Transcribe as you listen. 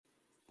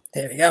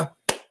There we go.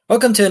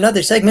 Welcome to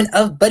another segment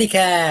of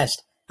BuddyCast.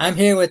 I'm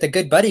here with a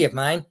good buddy of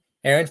mine,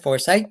 Aaron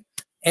Forsythe.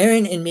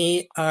 Aaron and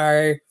me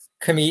are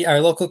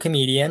local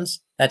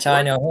comedians. That's how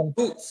I know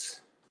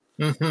Cahoots.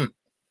 him. Mm-hmm.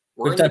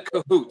 We're in the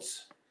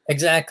cahoots.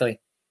 Exactly.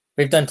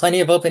 We've done plenty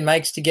of open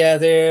mics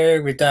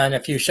together. We've done a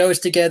few shows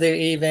together,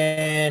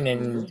 even,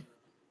 and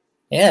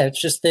yeah,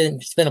 it's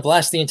been a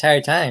blast the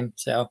entire time.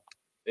 So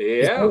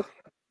yeah,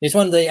 he's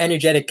one of the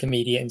energetic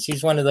comedians.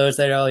 He's one of those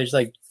that are always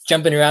like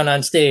jumping around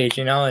on stage,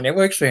 and it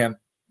works for him.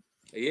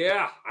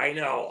 Yeah, I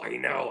know.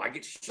 I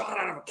get shot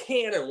out of a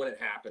cannon when it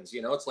happens.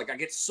 It's like I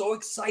get so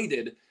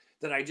excited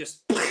that I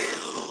just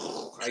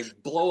I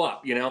blow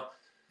up. I know.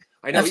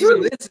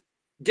 Absolutely.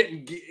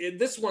 Even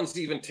this one's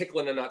even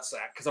tickling a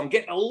nutsack because I'm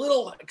getting a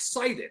little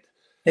excited.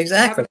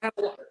 Exactly.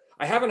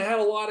 I haven't had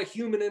a lot of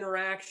human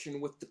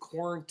interaction with the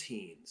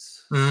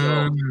quarantines. So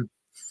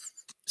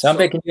I'm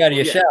making you out of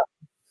your shell.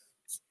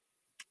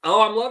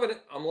 Oh, I'm loving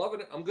it.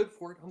 I'm good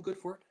for it.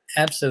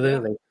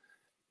 Absolutely. Yeah.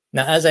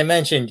 Now, as I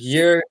mentioned,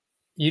 you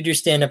do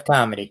stand-up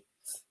comedy.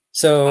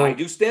 So I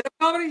do stand-up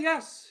comedy,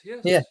 yes.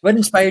 Yeah. What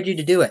inspired you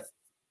to do it?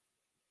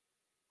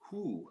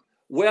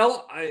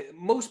 Well,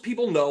 most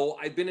people know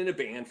I've been in a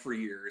band for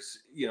years,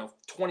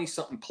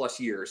 20-something plus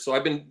years. So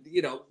I've been,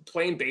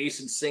 playing bass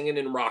and singing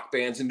in rock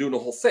bands and doing the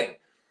whole thing.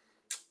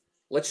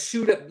 Let's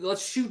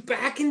shoot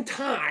back in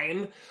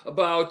time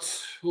about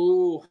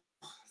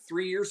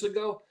 3 years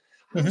ago.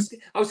 I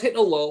was hitting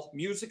a low.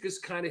 Music is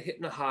kind of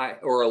hitting a high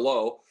or a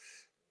low.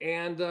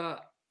 And,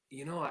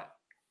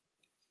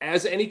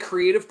 as any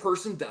creative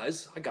person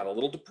does, I got a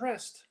little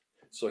depressed.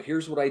 So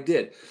here's what I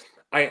did.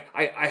 I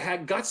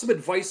had got some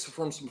advice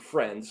from some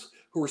friends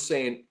who were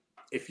saying,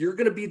 if you're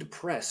going to be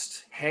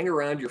depressed, hang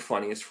around your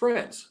funniest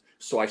friends.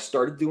 So I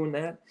started doing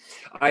that.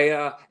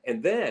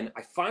 And then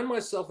I find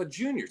myself at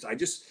Juniors.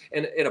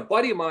 And a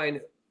buddy of mine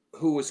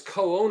who was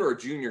co-owner of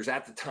Juniors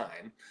at the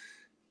time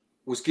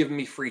was giving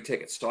me free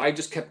tickets. So I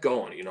just kept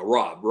going,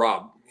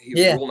 Rob, he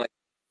was real nice.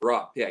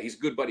 Rob. Yeah, he's a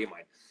good buddy of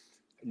mine.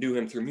 I knew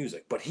him through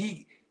music, but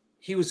he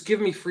was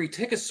giving me free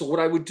tickets. So what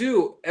I would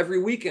do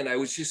every weekend, I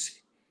was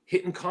just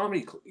hitting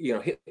comedy,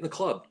 hitting the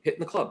club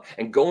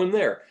and going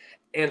there.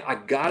 And I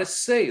gotta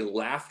say,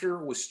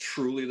 laughter was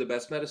truly the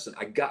best medicine.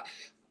 I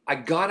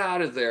got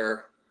out of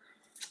there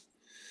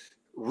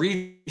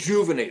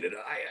rejuvenated.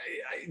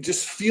 I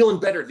just feeling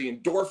better. The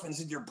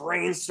endorphins in your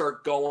brain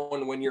start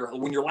going when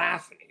you're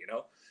laughing,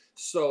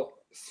 So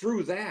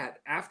through that,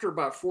 after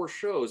about 4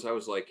 shows, I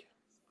was like,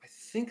 I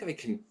think I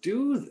can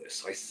do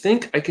this.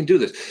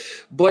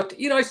 But,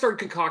 I started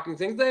concocting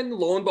things. Then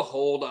lo and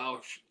behold,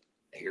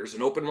 here's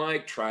an open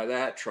mic, try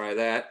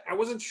that. I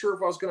wasn't sure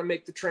if I was going to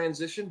make the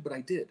transition, but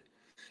I did.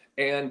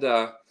 And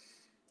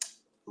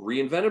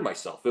reinvented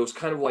myself. It was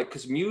kind of like,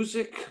 because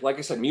music, like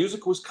I said,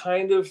 music was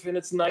kind of in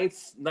its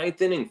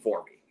ninth inning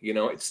for me.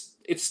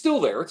 It's still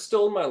there. It's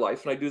still in my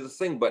life, and I do the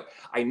thing. But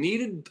I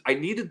needed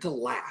to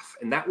laugh,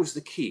 and that was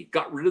the key.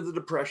 Got rid of the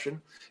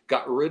depression,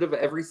 got rid of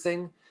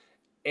everything,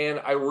 and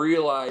I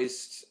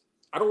realized,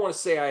 I don't want to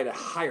say I had a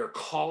higher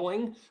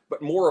calling,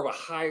 but more of a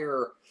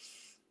higher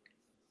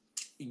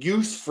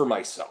use for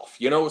myself.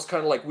 It's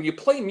kind of like when you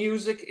play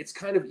music, it's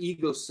kind of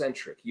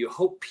egocentric. You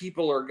hope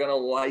people are going to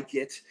like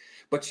it,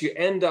 but you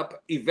end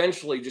up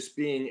eventually just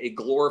being a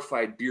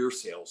glorified beer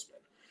salesman.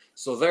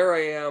 So there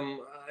I am,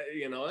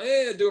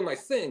 doing my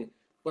thing,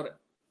 but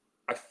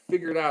I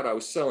figured out I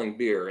was selling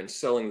beer and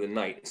selling the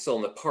night and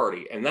selling the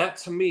party. And that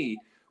to me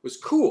was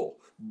cool,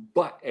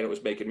 and it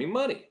was making me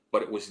money,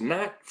 but it was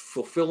not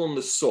fulfilling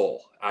the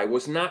soul. I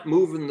was not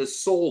moving the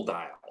soul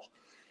dial.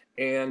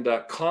 And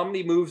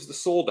comedy moves the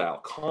soul dial.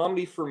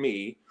 Comedy for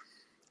me,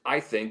 I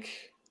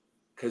think,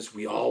 because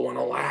we all want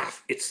to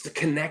laugh. It's the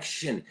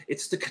connection.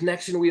 It's the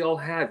connection we all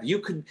have. You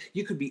could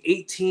be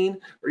 18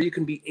 or you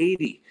can be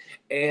 80,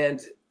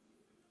 and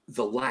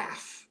the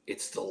laugh.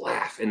 It's the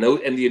laugh, and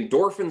the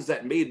endorphins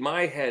that made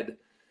my head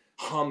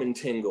hum and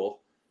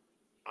tingle,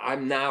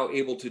 I'm now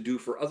able to do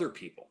for other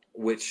people,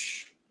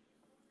 which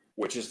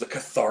is the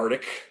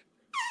cathartic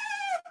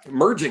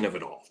merging of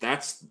it all.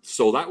 That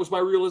was my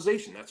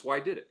realization. That's why I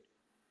did it.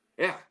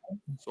 Yeah.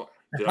 So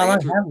how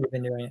long have you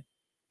been doing it?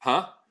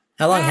 Huh?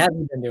 How long have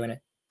you been doing it?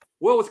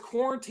 Well, with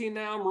quarantine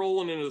now, I'm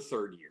rolling into the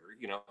 3rd year.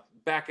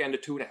 Back end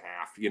of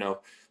 2.5.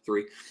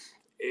 3.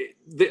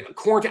 The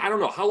quarantine. I don't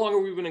know how long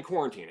have we been in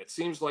quarantine. It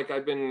seems like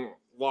I've been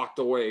locked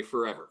away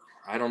forever.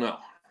 I don't know.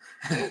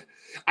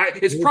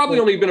 It's probably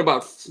only been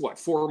about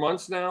 4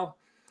 months now.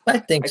 I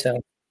think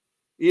so.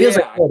 Yeah. Feels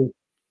like 40.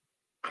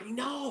 I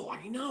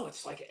know.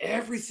 It's like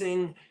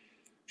everything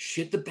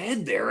shit the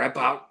bed there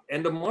about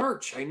end of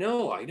March. I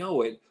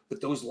know it.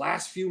 But those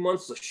last few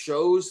months, the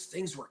shows,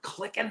 things were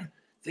clicking.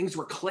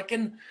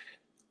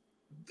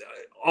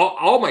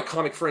 All my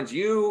comic friends,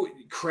 you,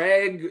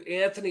 Craig,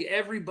 Anthony,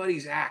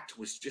 everybody's act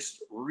was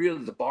just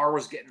really, the bar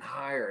was getting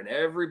higher and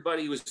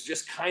everybody was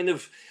just kind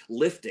of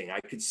lifting. I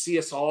could see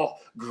us all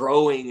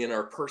growing and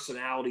our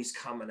personalities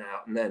coming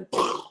out, and then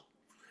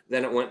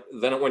it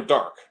went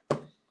dark.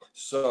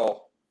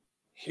 So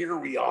here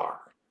we are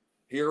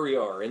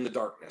in the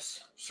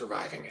darkness,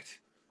 surviving it.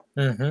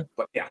 Mm-hmm.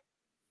 But yeah.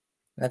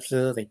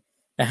 Absolutely.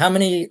 Now, how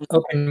many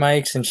open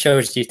mics and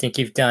shows do you think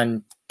you've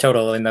done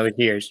total in those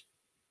years?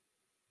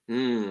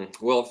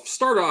 Well,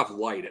 start off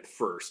light at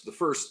first. The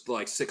first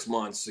like 6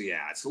 months,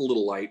 yeah, it's a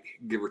little light,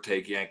 give or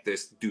take, yank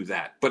this, do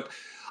that. But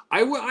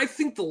I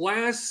think the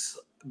last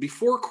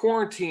before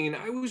quarantine,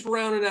 I was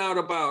rounding out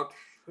about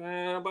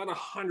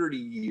 100 a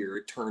year.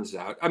 It turns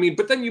out. I mean,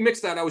 but then you mix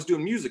that, I was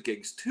doing music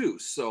gigs too.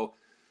 So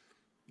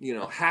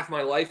half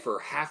my life or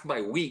half my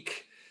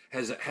week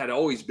had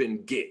always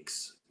been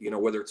gigs.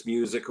 Whether it's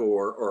music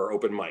or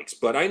open mics.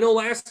 But I know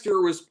last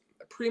year was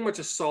pretty much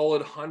a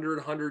solid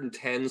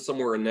 100,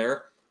 somewhere in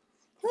there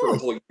for a Hmm.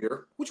 whole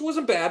year, which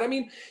wasn't bad. I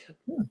mean,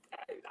 Hmm.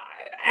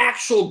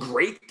 actual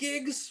great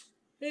gigs,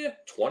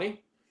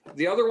 20.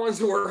 The other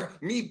ones were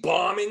me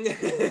bombing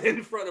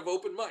in front of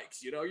open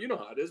mics. You know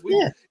how it is.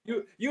 Yeah.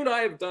 You and I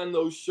have done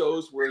those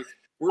shows where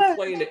we're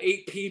playing to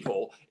eight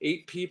people,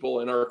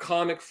 and our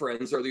comic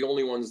friends are the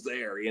only ones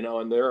there,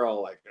 and they're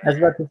all like, I was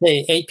about to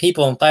say 8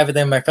 people and 5 of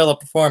them are fellow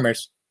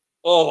performers.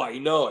 oh, I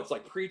know. It's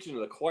like preaching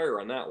to the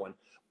choir on that one.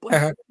 But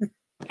Uh-huh.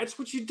 that's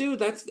what you do.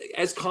 That's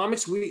as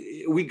comics,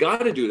 we got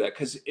to do that,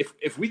 because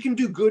if we can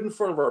do good in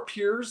front of our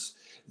peers,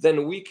 then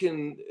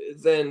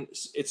then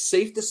it's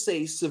safe to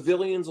say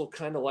civilians will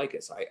kind of like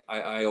us.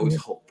 I always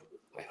hope.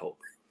 I hope.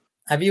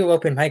 I view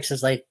open mics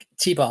as like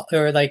t-ball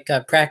or like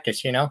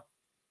practice.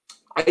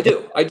 I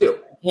do.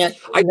 Yeah.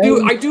 I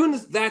do in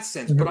that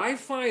sense. But I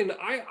find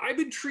I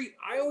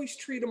always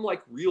treat them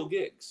like real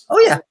gigs. Oh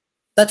yeah,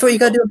 that's what you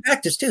got to do in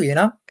practice too.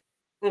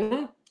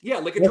 Yeah,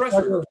 like a No dress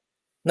slugger, rehearsal.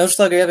 no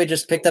slugger ever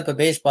just picked up a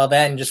baseball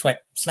bat and just went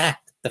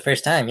smack the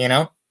first time.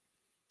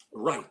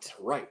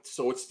 Right.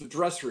 So it's the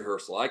dress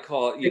rehearsal. I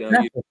call it,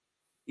 Exactly.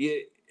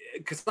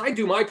 because I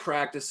do my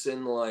practice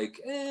in like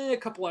a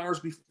couple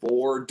hours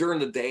before. During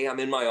the day, I'm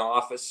in my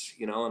office,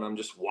 and I'm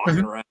just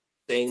walking around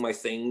saying my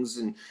things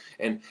and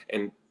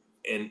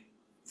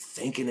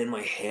thinking in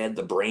my head.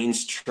 The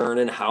brain's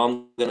churning how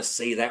I'm going to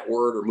say that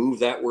word or move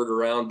that word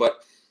around.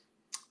 But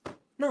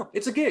no,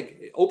 it's a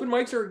gig. Open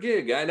mics are a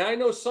gig, and I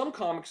know some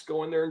comics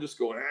go in there and just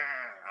go,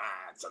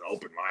 it's an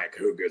open mic.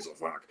 Who gives a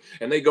fuck?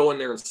 And they go in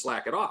there and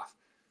slack it off.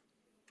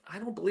 I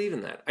don't believe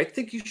in that. I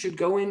think you should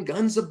go in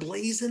guns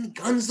a-blazing,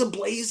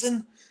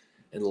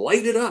 and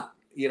light it up.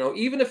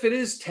 Even if it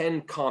is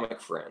 10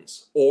 comic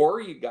friends, or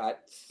you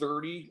got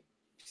 30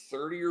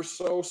 or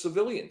so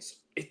civilians.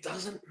 It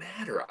doesn't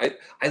matter.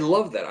 I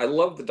love that. I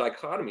love the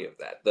dichotomy of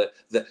that.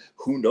 The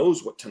who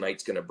knows what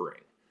tonight's going to bring.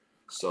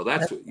 So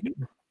that's what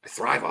I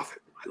thrive off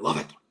it. I love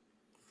it.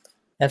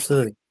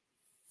 Absolutely.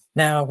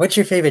 Now, what's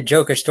your favorite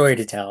joke or story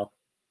to tell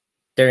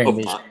during Of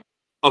these? mine,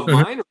 of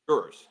mine or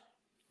yours?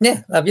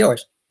 Yeah, of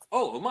yours.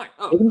 Oh, of mine.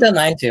 Oh. You can tell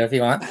mine too if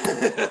you want.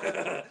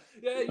 Yeah,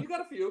 you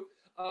got a few.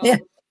 Yeah.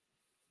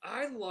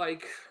 I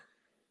like.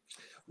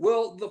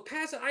 Well,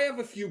 I have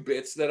a few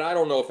bits that I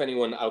don't know if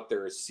anyone out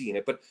there has seen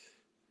it, but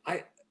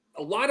I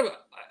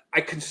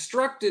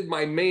constructed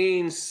my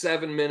main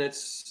 7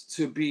 minutes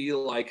to be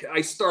like,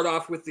 I start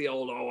off with the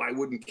old, I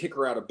wouldn't kick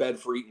her out of bed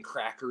for eating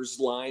crackers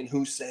line.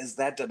 Who says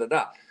that? Da da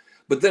da.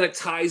 But then it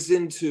ties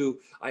into,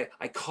 I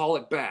call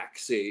it back,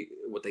 say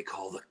what they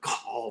call the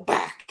call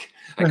back.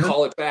 I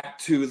call it back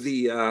to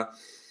the,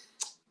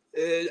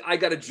 I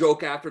got a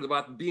joke after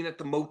about being at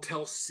the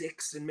Motel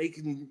 6 and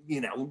making,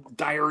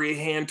 diarrhea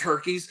hand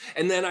turkeys.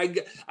 And then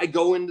I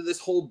go into this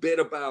whole bit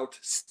about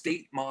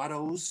state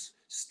mottos,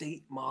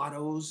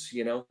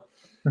 and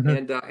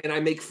I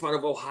make fun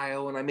of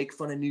Ohio and I make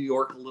fun of New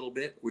York a little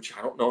bit, which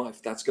I don't know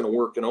if that's going to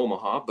work in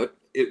Omaha, but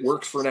it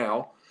works for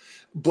now.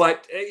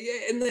 But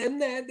and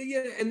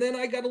then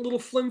I got a little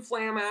flim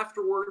flam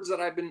afterwards that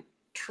I've been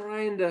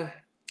trying to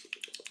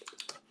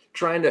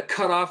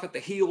cut off at the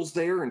heels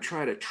there and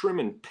try to trim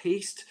and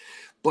paste.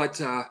 But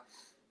I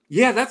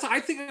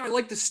think I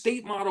like the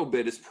state motto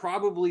bit is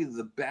probably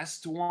the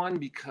best one,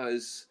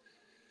 because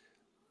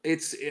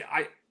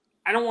I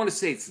don't want to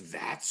say it's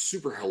that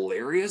super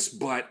hilarious,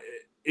 but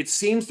it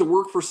seems to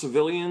work for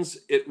civilians.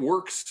 It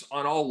works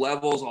on all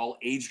levels, all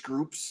age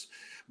groups,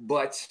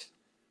 but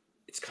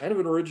it's kind of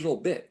an original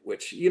bit,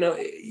 which,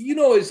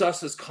 as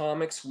us as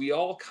comics, we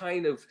all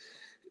kind of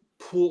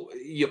pull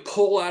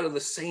out of the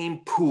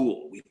same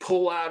pool. We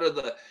pull out of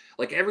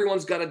like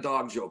everyone's got a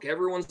dog joke.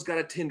 Everyone's got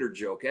a Tinder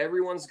joke.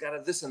 Everyone's got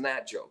a this and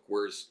that joke.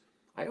 Whereas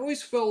I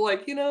always felt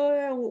like,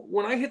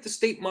 when I hit the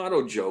state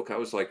motto joke, I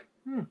was like,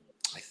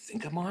 I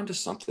think I'm onto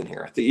something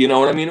here. You know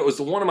what I mean? It was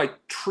one of my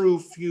true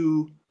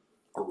few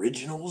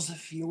originals,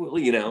 if you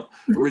will,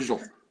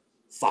 original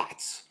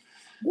thoughts.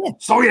 Yeah.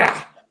 So,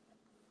 yeah.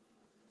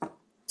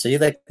 So you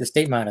like the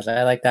state mottos.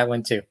 I like that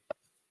one too.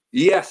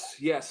 Yes.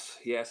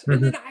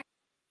 And then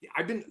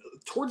I've been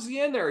towards the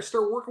end there. I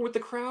started working with the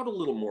crowd a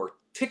little more,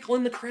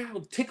 tickling the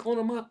crowd, tickling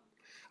them up.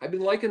 I've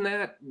been liking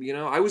that.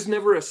 I was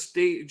never a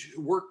stage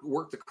work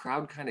the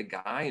crowd kind of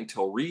guy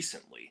until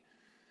recently,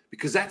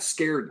 because that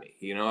scared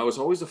me. I was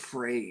always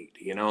afraid.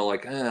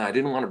 I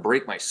didn't want to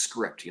break my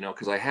script.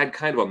 Because I had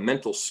kind of a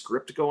mental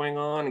script going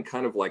on and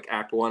kind of like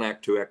act 1,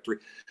 act 2, act 3.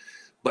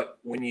 But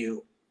when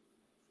you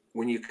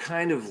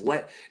kind of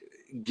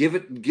give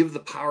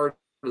the power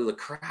to the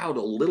crowd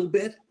a little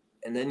bit,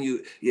 and then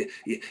you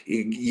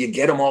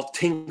get them all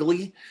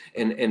tingly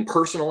and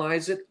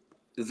personalize it.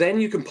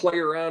 Then you can play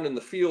around in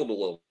the field a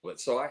little bit.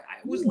 So I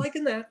was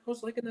liking that.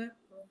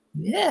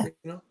 Yeah,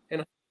 and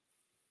it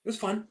was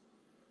fun.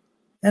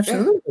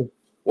 absolutely. Yeah.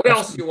 What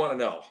else do you want to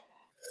know?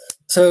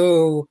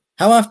 So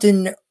how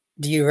often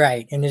do you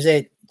write? And is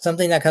it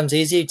something that comes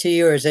easy to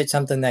you, or is it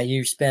something that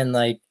you spend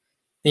like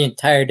the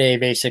entire day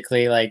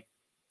basically like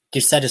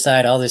you set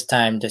aside all this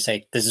time to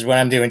say, this is what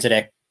I'm doing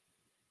today?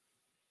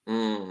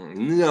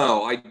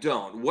 No, I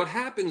don't. What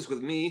happens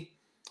with me,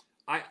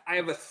 I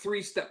have a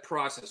 3-step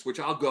process, which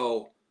I'll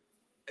go,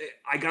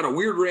 I got a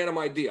weird random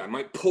idea. I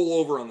might pull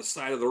over on the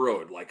side of the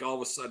road. Like all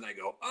of a sudden I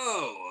go,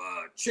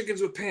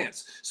 chickens with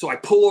pants. So I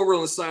pull over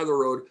on the side of the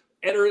road,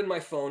 enter in my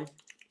phone,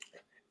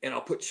 and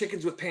I'll put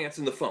chickens with pants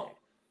in the phone.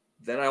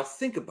 Then I'll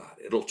think about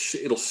it.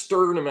 It'll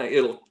stir in my,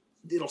 it'll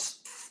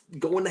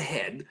go in the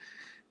head.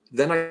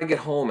 Then I get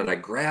home and I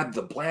grab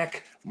the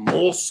black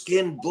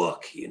moleskin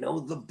book,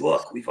 the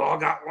book. We've all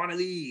got one of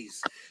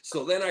these.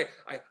 So then I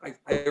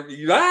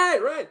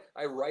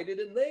write it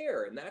in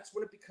there, and that's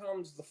when it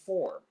becomes the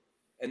form.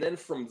 And then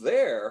from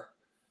there,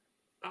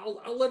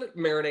 I'll let it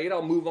marinate.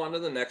 I'll move on to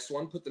the next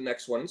one, put the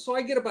next one. So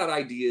I get about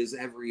ideas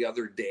every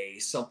other day,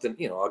 something,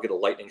 I'll get a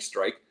lightning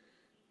strike.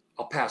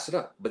 I'll pass it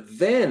up. But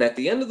then at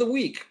the end of the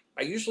week,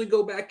 I usually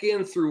go back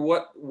in through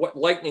what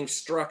lightning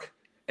struck,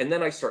 and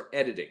then I start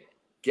editing.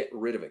 Get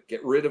rid of it,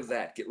 get rid of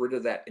that,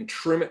 and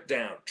trim it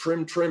down.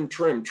 Trim,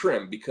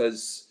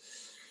 because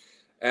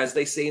as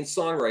they say in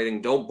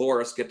songwriting, don't bore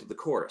us, get to the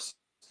chorus.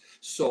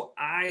 So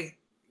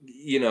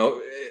you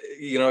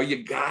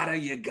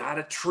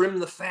gotta trim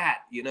the fat,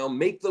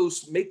 make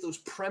those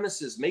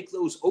premises, make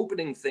those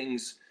opening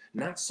things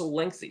not so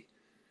lengthy,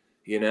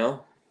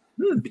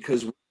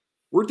 because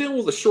we're dealing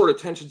with a short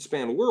attention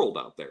span world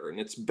out there,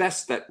 and it's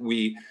best that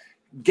we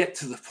get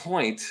to the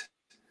point,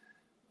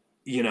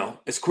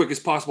 as quick as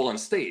possible on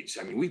stage.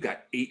 I mean, we've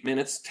got 8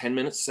 minutes, 10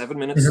 minutes, 7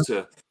 minutes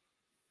to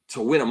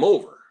win them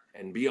over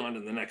and be on to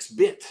the next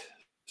bit.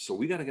 So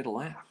we got to get a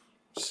laugh.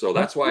 So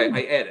that's why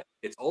I edit.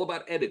 It's all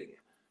about editing.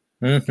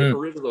 Getting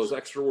rid of those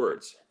extra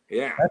words.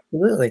 Yeah.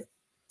 Absolutely.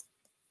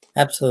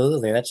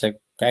 That's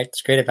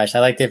great advice. I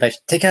like the advice.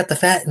 Take out the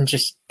fat and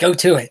just go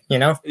to it,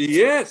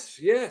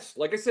 Yes.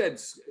 Like I said,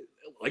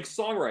 like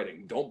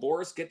songwriting, don't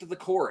bore us, get to the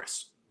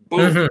chorus.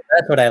 Boom.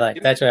 That's what I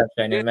like. That's what I'm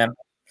trying to remember.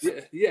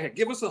 Yeah,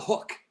 give us a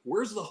hook.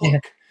 Where's the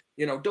hook?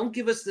 Don't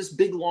give us this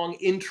big long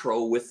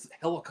intro with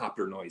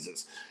helicopter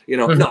noises.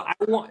 No, I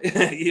want,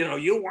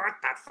 you want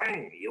that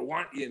thing. You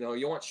want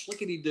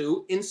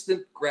schlickety-doo,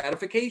 instant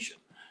gratification.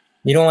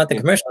 You don't want the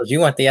commercials.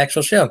 You want the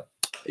actual show.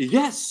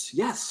 Yes.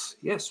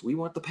 We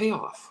want the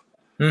payoff.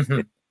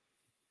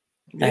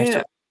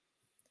 Yeah.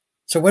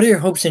 So what are your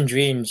hopes and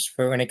dreams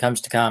for when it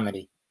comes to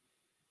comedy?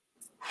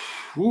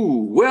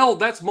 Well,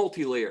 that's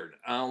multi-layered.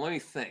 Let me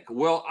think.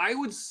 Well, I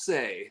would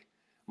say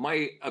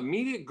my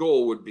immediate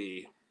goal would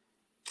be,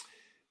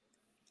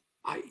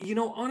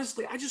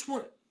 honestly,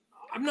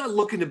 I'm not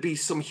looking to be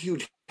some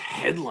huge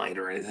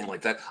headliner or anything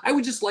like that. I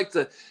would just like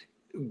to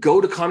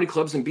go to comedy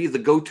clubs and be the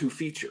go-to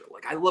feature.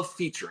 Like, I love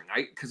featuring,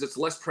 because it's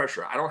less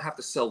pressure. I don't have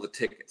to sell the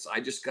tickets. I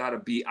just gotta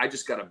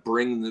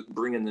bring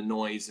in the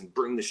noise and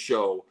bring the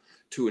show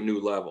to a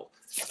new level.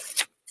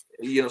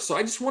 So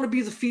I just want to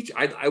be the feature.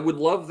 I would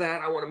love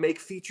that. I want to make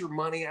feature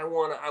money. I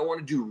want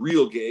to do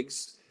real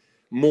gigs,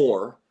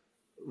 more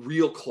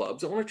real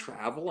clubs. I want to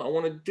travel. I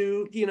want to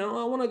do,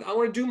 I want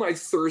to do my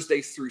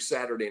Thursday through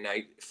Saturday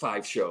night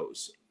 5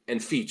 shows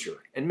and feature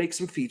and make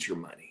some feature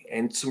money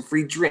and some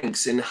free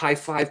drinks and high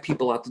five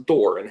people out the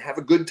door and have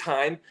a good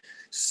time,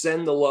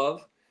 send the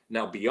love.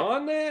 Now,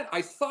 beyond that,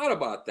 I thought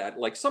about that.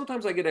 Like,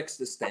 sometimes I get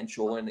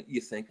existential and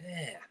you think,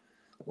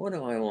 what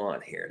do I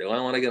want here? Do I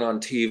want to get on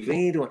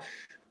TV?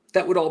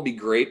 That would all be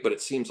great, but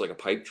it seems like a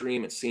pipe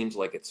dream. It seems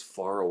like it's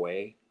far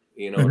away.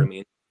 You know what I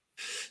mean?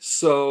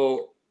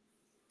 So,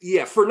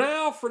 yeah, for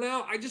now,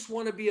 I just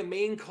want to be a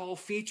main call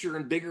feature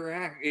in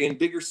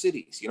bigger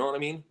cities. You know what I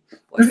mean?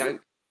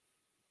 Like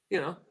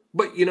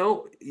but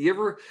you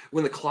ever,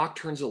 when the clock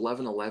turns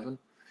 11:11,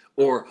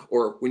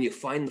 or when you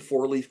find the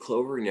 4-leaf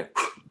clover and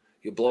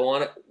you blow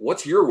on it,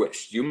 what's your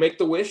wish? Do you make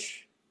the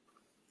wish?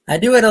 I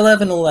do it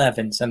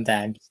 11:11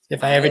 sometimes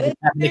if I ever just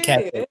happen to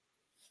catch it.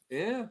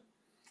 Yeah.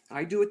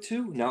 I do it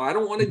too. Now, I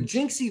don't want to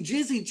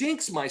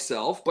jinx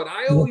myself, but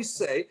I always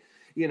say,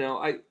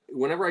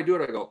 whenever I do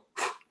it, I go,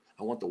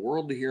 I want the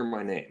world to hear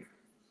my name.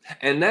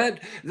 And that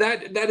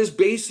is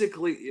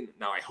basically,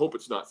 now I hope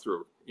it's not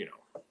through,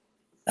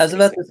 I was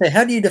about to say,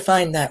 how do you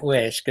define that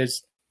wish?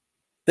 Because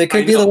there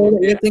could be the one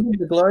that you're thinking,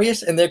 the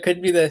glorious, and there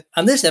could be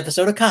on this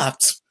episode of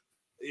Cops.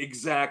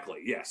 Exactly.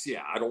 Yes.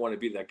 Yeah. I don't want to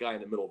be that guy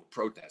in the middle of a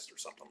protest or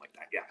something like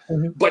that. Yeah.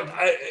 But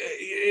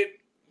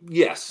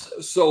yes.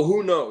 So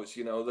who knows,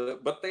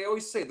 but they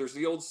always say, there's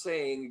the old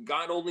saying,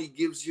 God only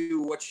gives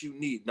you what you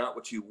need, not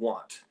what you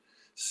want.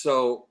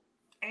 So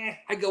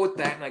I go with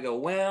that and I go,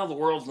 well, the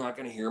world's not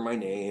going to hear my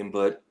name,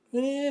 but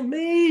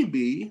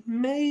maybe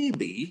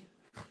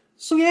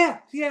So yeah,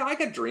 I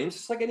got dreams.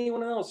 It's like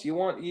anyone else. You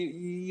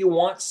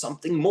want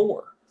something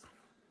more,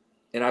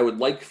 and I would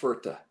like for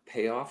it to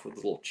pay off with a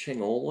little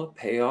chingola,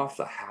 pay off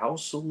the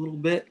house a little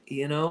bit.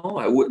 You know,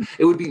 I would.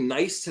 It would be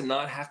nice to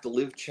not have to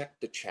live check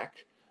to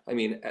check. I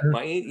mean, at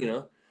my age, you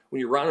know, when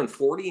you're around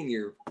 40 and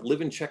you're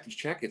living check to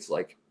check, it's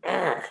like,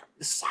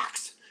 this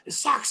sucks. It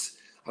sucks.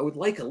 I would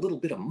like a little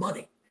bit of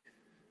money.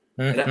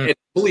 And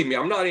believe me,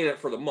 I'm not in it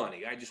for the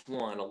money. I just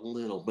want a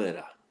little bit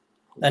of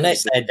a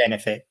nice side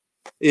benefit.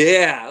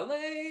 Yeah.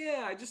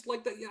 I just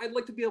like that. I'd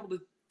like to be able to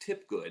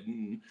tip good,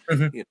 and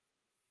yeah.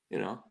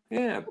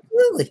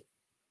 Really?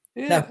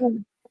 Yeah. Now,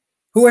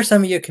 who are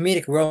some of your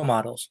comedic role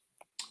models?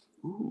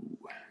 Ooh.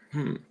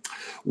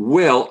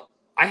 Well,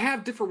 I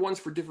have different ones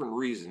for different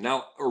reasons.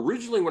 Now,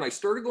 originally when I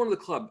started going to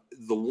the club,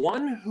 the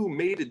one who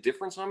made a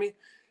difference on me,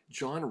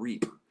 John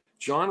Reep.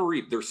 John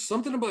Reep. There's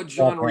something about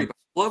John Reep.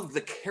 I love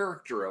the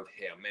character of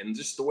him and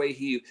just the way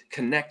he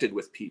connected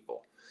with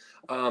people.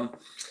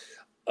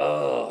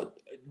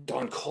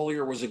 Don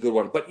Collier was a good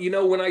one. But,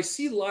 when I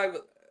see live,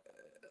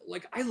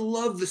 like, I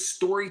love the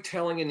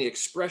storytelling and the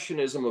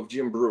expressionism of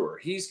Jim Breuer.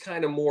 He's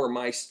kind of more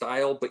my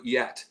style, but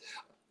yet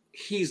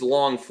he's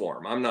long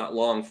form. I'm not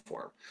long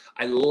form.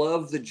 I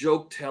love the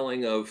joke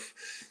telling of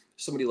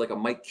somebody like a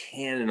Mike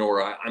Cannon,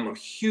 or I'm a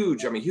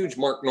huge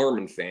Mark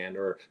Norman fan,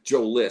 or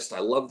Joe List. I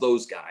love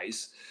those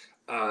guys.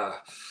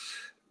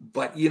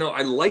 But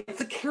I like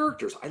the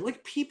characters. I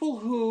like people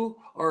who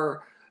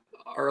are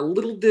a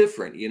little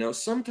different.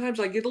 Sometimes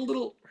I get a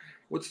little,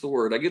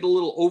 I get a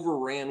little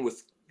overran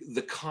with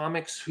the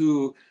comics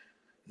who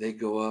they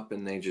go up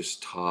and they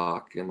just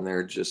talk and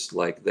they're just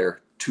like,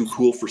 they're too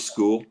cool for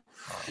school.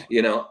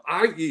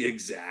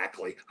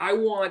 Exactly. I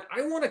want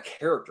a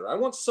character. I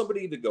want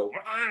somebody to go,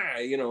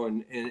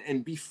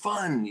 and be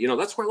fun.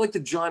 That's why I like the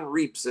John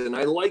Reeps, and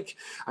I like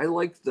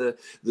the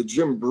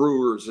Jim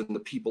Brewers and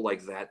the people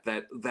like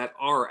that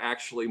are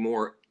actually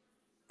more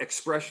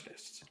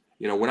expressionists.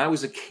 When I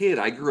was a kid,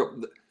 I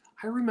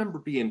remember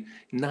being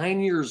 9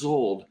 years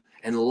old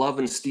and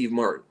loving Steve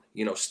Martin.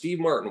 Steve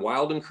Martin,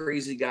 wild and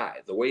crazy guy,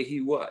 the way he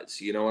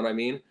was. You know what I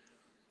mean?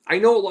 I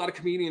know a lot of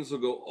comedians will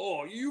go,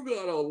 "Oh, you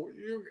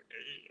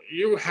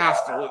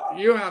have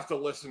to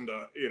listen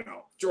to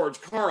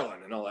George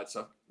Carlin and all that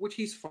stuff," which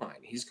he's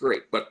fine, he's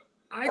great. But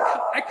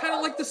I kind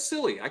of like the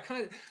silly. I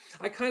kind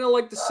of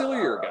like the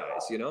sillier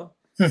guys.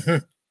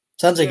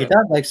 Sounds like your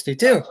dog likes to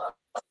too.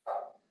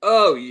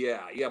 Oh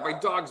yeah. My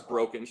dog's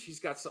broken. She's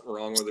got something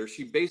wrong with her.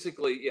 She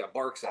basically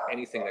barks at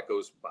anything that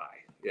goes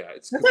by. Yeah,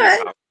 it's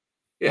right.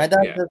 My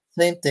dog does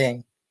the same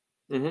thing.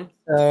 Mm-hmm.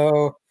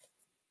 So,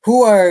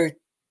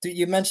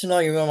 you mentioned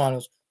all your role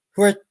models.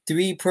 Who are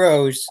 3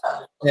 pros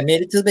that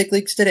made it to the big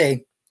leagues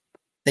today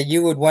that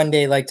you would one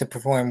day like to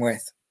perform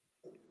with?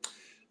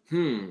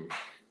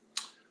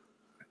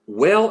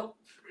 Well,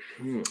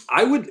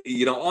 I would,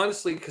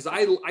 honestly, because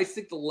I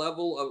think the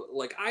level of,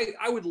 like,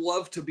 I would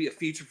love to be a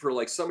feature for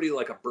like somebody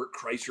like a Bert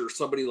Kreischer,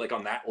 somebody like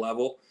on that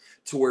level,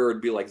 to where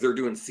it'd be like they're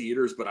doing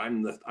theaters, but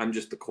I'm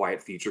just the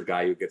quiet feature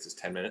guy who gets his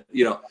 10 minutes,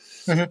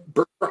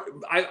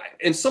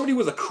 and somebody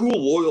with a cool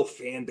loyal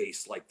fan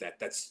base like that.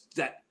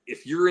 That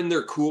if you're in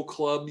their cool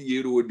club,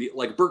 you would be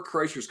like Bert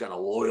Kreischer's got a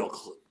loyal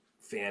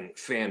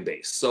fan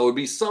base, so it'd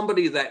be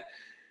somebody that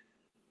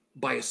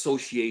by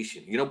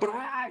association, but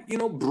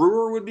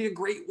Brewer would be a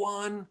great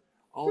one.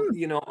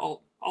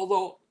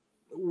 Although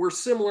we're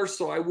similar,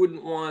 so I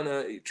wouldn't want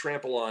to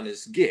trample on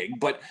his gig,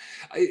 but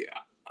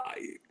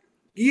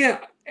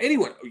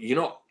anyway,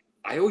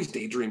 I always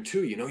daydream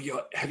too.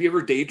 Have you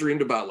ever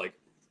daydreamed about like,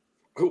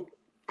 oh,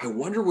 I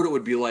wonder what it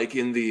would be like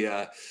in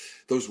the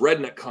those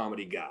redneck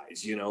comedy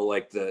guys,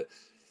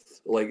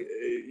 like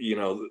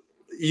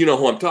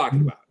who I'm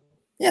talking about.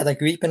 Yeah,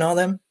 like Reap and all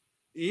them.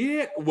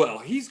 Yeah, well,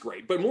 he's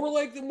great, but more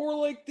like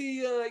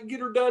the Get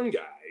Her Done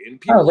guy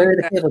and people Larry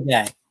the Cable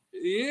Guy.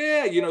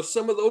 Yeah,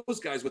 some of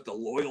those guys with the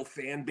loyal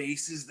fan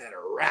bases that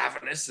are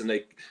ravenous, and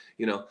they,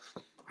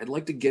 I'd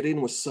like to get in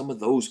with some of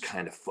those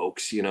kind of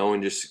folks,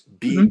 and just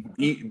be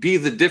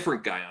the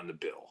different guy on the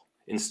bill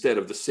instead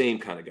of the same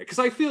kind of guy. Because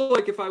I feel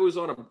like if I was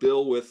on a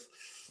bill with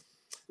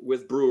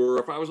Brewer,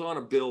 if I was on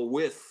a bill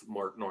with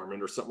Mark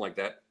Norman or something like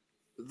that,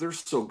 they're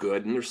so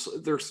good, and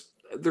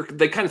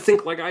they kind of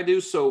think like I do,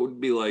 so it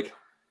would be like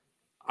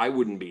I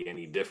wouldn't be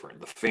any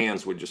different. The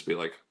fans would just be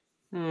like,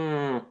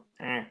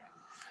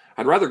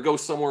 I'd rather go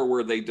somewhere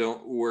where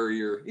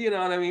you're, you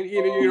know what I mean?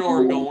 You know where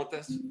I'm going with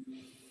this?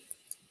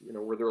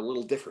 Where they're a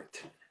little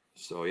different.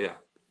 So, yeah.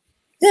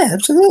 Yeah,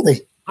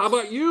 absolutely. How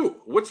about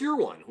you? What's your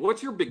one?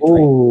 What's your big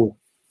dream?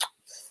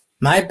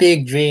 My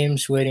big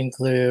dreams would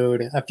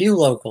include a few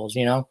locals,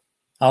 I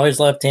always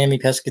loved Tammy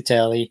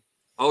Pescatelli.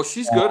 Oh,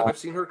 she's good. I've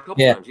seen her a couple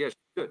times. Yeah, she's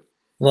good.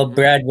 Well,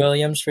 Brad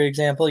Williams, for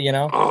example,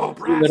 Oh,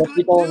 Brad's good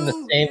people too. in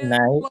the same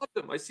night. I loved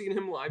him. I've seen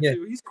him live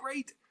too. He's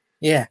great.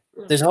 Yeah.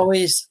 There's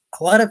always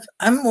a lot of,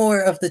 I'm more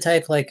of the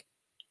type, like,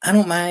 I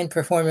don't mind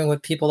performing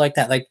with people like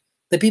that. Like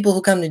the people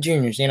who come to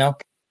juniors, I'm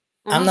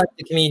not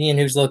the comedian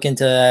who's looking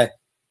to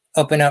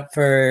open up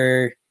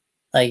for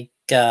like,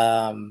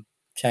 trying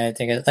to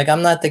think of, like,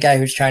 I'm not the guy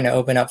who's trying to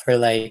open up for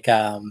like,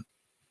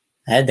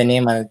 I had the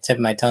name on the tip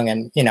of my tongue,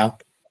 and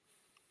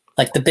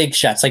like the big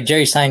shots, like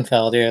Jerry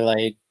Seinfeld, or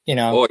like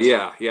Oh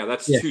yeah,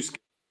 that's yeah, too scary.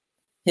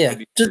 I yeah,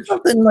 do just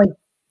appreciate.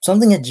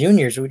 something at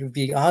juniors would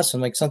be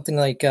awesome. Like something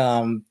like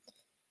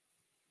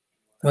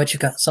what you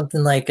got?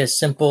 Something like a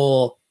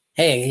simple,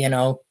 hey,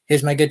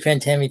 here's my good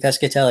friend Tammy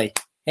Pescatelli.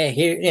 Hey,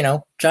 here,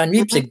 John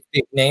Reep's Mhm. a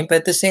big name, but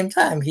at the same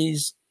time,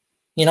 he's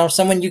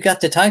someone you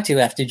got to talk to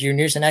after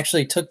juniors and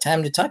actually took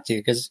time to talk to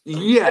because that's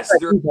Yes,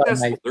 what they're he's on my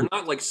accessible. They're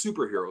not like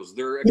superheroes.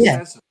 They're yeah,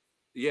 accessible.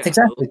 Yeah.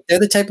 exactly. They're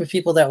the type of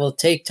people that will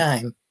take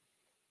time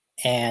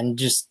and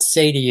just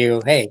say to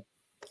you, "Hey,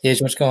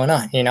 here's what's going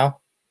on." Like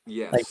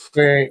Yes.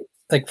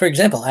 for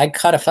example, I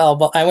caught a foul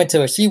ball. I went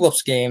to a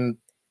Seawolves game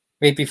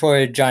right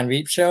before John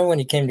Reep show when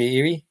he came to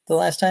Erie the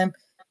last time,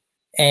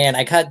 and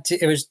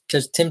it was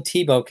because Tim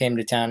Tebow came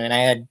to town, and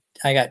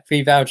I got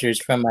free vouchers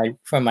from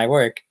my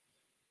work,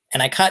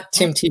 and I caught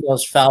Tim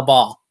Tebow's foul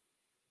ball.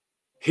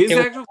 It His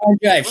was actual a line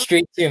drive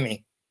straight to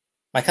me.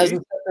 My cousin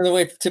see? stepped in the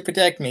way to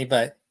protect me,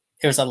 but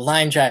it was a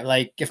line drive.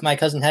 Like if my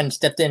cousin hadn't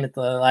stepped in at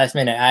the last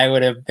minute, I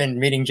would have been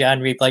meeting John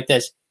Reep like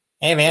this.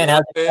 Hey man, Oh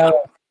how's it yeah.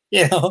 going?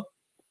 You know.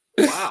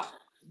 Wow.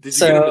 Did you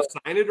get him to So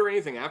sign it or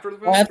anything after the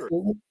fact? Or?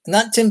 absolutely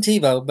not Tim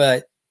Tebow,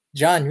 but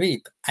John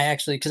Reep. I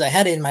actually because I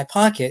had it in my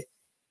pocket,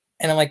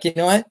 and I'm like, you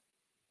know what?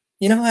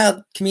 You know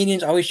how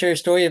comedians always share a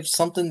story of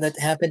something that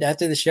happened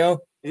after the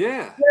show?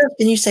 Yeah.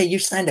 Can you say you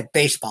signed a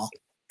baseball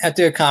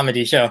after a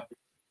comedy show?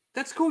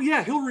 That's cool.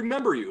 Yeah, he'll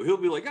remember you. He'll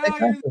be like, oh,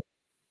 Exactly.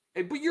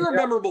 but you're a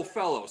memorable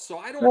fellow, so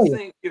I don't Oh, yeah.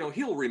 think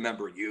he'll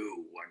remember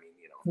you. I mean,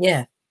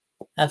 Yeah,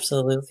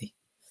 absolutely.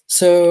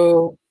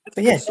 So, that's a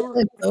but yeah, good just story.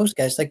 like those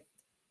guys, like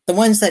the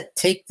ones that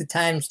take the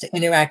times to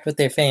interact with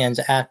their fans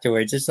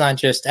afterwards. It's not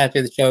just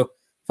after the show,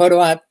 photo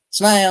op,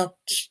 smile,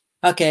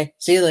 okay,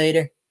 see you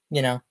later.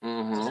 You know,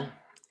 Mm-hmm.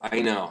 I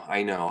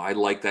know. I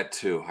like that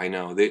too. I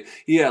know.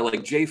 Yeah,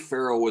 like Jay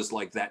Farrow was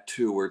like that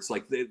too, where it's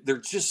like they're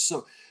just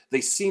so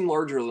they seem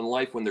larger than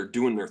life when they're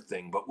doing their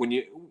thing, but when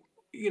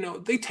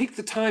they take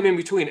the time in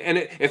between, and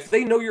if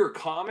they know you're a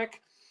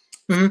comic,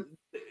 Mhm.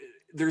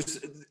 there's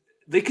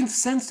they can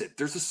sense it.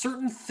 There's a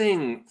certain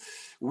thing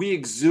we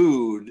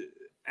exude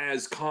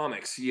as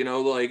comics,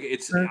 like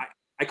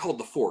I call it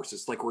the force.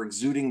 It's like we're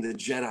exuding the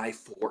Jedi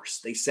force.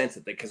 They sense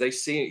it because they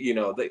see, they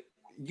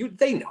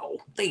Yeah,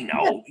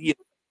 know.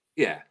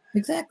 Yeah.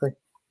 exactly.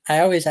 I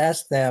always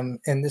ask them,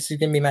 and this is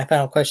going to be my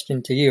final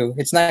question to you.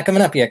 It's not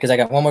coming up yet because I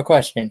got one more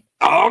question.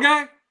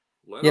 Okay.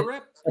 Let her Yep.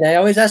 rip. But I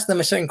always ask them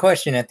a certain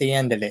question at the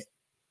end of it.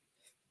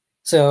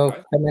 So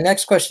Okay. my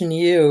next question to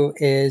you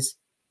is,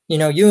 you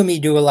and me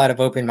do a lot of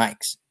open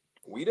mics.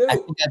 We I do.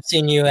 think I've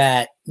seen you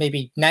at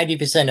maybe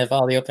 90% of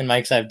all the open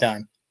mics I've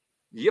done.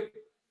 Yep.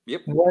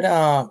 Yep.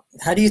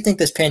 How do you think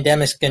this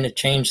pandemic's going to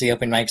change the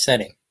open mic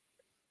setting?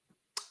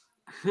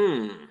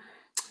 Hmm.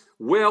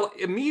 Well,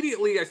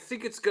 immediately, I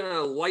think it's going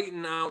to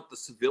lighten out the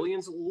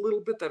civilians a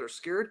little bit that are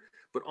scared.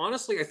 But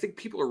honestly, I think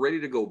people are ready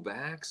to go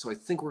back. So I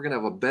think we're going to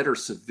have a better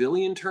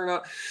civilian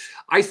turnout.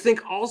 I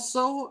think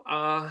also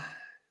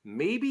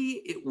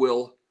maybe it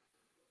will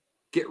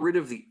get rid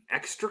of the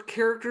extra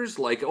characters,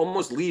 like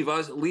almost leave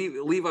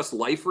us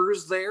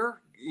lifers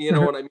there. You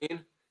know Mhm. what I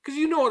mean? Because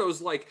you know what it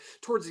was like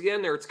towards the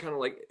end there. It's kind of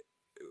like,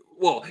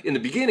 well, in the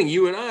beginning,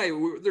 you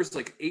and there's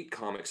like 8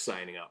 comics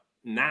signing up.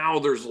 Now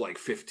there's like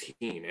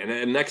 15,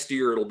 and next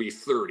year it'll be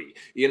 30.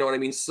 You know what I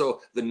mean?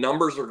 So the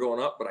numbers are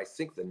going up, but I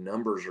think the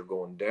numbers are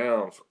going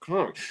down for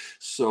comics.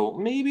 So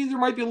maybe there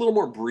might be a little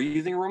more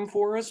breathing room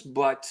for us,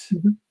 but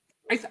Mhm.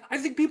 I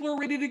think people are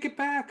ready to get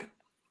back.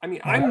 I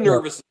mean, Oh, I'm yeah,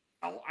 nervous.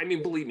 I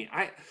mean, believe me,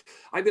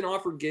 I've been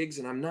offered gigs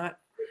and I'm not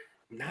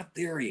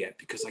there yet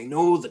because I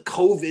know the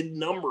COVID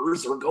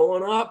numbers are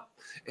going up,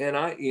 and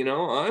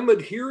I'm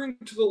adhering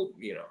to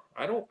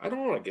I don't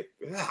want to get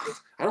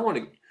I don't want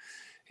to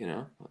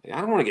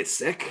I don't want to get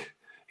sick,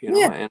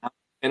 yeah.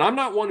 and I'm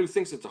not one who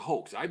thinks it's a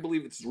hoax. I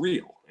believe it's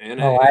real,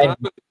 Oh, I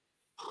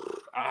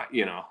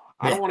yeah,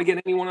 don't want to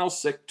get anyone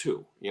else sick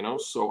too,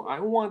 so I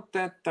want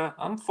that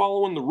I'm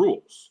following the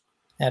rules.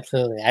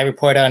 absolutely. I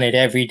report on it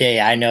every day.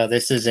 I know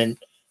this isn't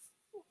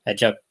a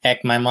joke.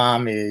 Heck, my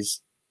mom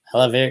is. I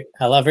love her.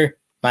 I love her.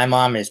 My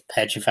mom is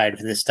petrified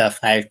for this stuff.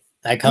 I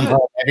come Good,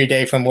 home every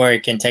day from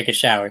work and take a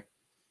shower.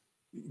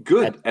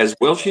 good, as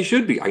well she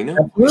should be. I know.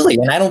 Absolutely,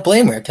 and I don't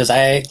blame her because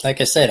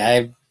like I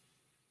said,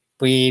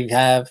 we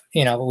have,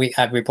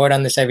 I report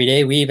on this every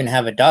day. We even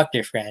have a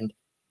doctor friend.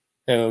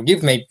 So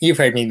you've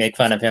heard me make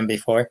fun of him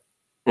before.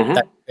 Dr. Hmm.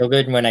 Feel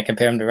good when I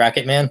compare him to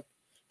Rocket Man.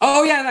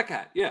 Oh yeah, that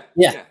guy. Yeah,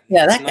 Yeah, yeah,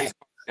 yeah, he's a that guy. nice.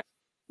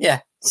 Yeah.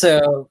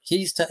 So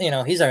he's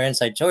our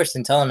inside source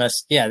and telling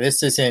us, yeah,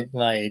 this isn't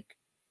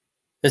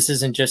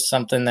just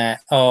something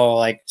that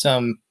like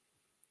some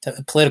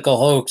political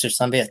hoax or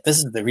something. This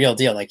is the real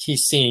deal. Like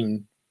he's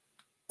seen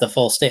the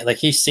full state. Like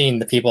he's seen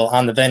the people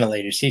on the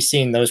ventilators. He's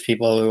seen those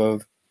people who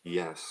have,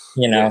 Yes,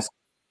 you know, yes.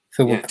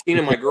 who Yeah, were.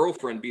 Tina, my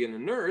girlfriend, being a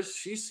nurse,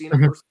 she's seen it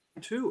Mhm.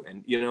 firsthand too.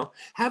 And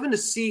having to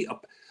see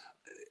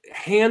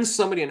hand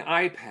somebody an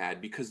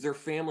iPad because their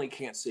family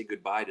can't say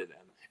goodbye to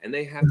them, and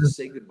they have to Mhm.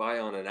 say goodbye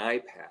on an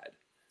iPad.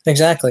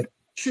 Exactly.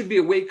 should be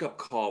a wake-up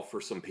call for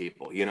some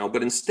people,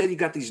 but instead you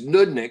got these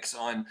nudniks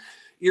on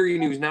Erie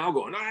News Now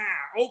going,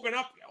 open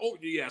up, oh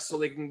yeah, so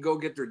they can go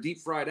get their deep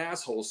fried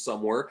assholes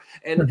somewhere,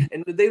 and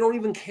they don't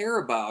even care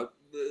about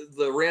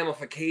the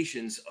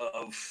ramifications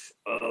of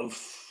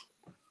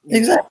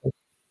Exactly.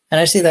 And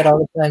I see that all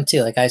the time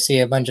too. Like I see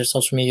a bunch of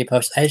social media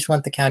posts. I just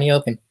want the county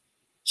open,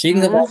 so you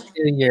can go back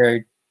to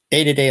your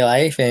day-to-day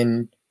life,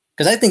 and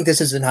because I think this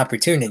is an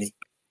opportunity.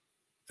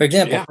 For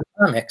example,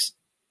 for comics,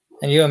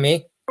 and you and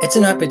me, it's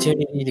an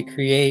opportunity to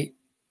create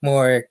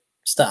more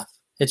stuff.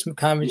 It's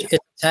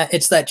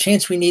that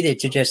chance we needed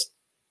to just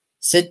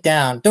sit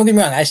down. Don't get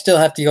me wrong, I still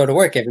have to go to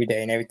work every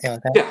day and everything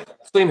like that. Yeah,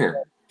 same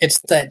here. It's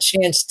that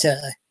chance to,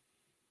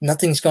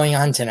 nothing's going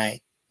on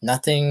tonight.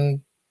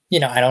 Nothing,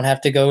 I don't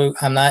have to go.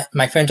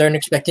 My friends aren't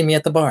expecting me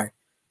at the bar.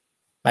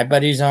 My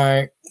buddies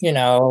aren't,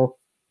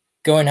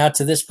 going out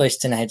to this place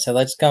tonight, so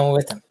let's go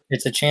with them.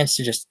 It's a chance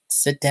to just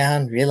sit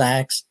down,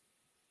 relax,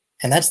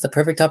 and that's the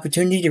perfect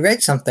opportunity to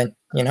write something,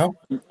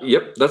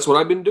 Yep, that's what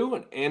I've been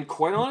doing. And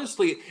quite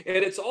honestly,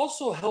 and it's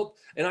also helped,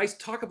 and I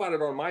talk about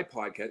it on my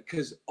podcast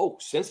because,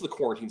 since the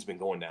quarantine's been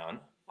going down,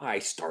 I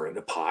started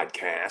a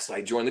podcast.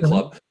 I joined the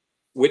club,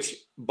 which,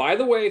 by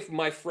the way,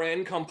 my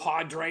friend,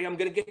 compadre, I'm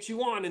going to get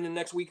you on in the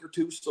next week or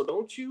two. So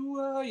don't you,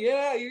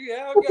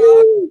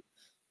 God.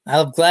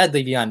 I'll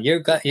gladly be on. You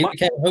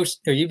became a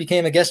host, or you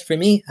became a guest for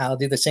me. I'll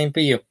do the same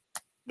for you.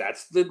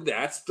 That's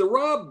the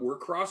rub. We're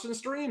crossing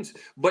streams.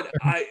 But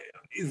I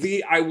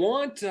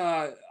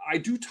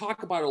do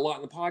talk about it a lot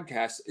in the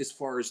podcast as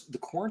far as the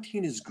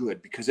quarantine is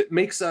good because it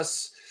makes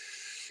us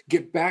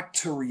get back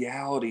to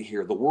reality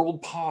here. The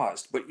world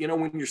paused, but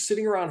when you're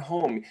sitting around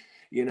home,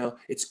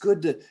 it's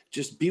good to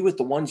just be with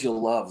the ones you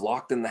love,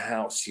 locked in the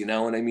house, you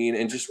know what I mean?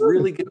 And just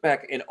really get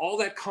back, and all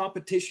that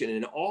competition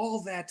and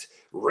all that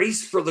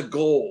race for the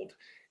gold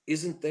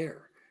isn't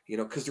there,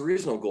 because there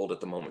is no gold at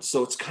the moment.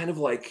 So it's kind of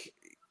like,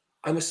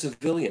 I'm a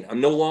civilian. I'm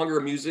no longer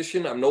a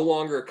musician. I'm no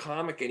longer a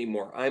comic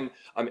anymore. I'm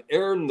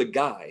Aaron the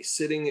guy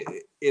sitting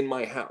in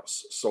my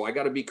house. So I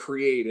got to be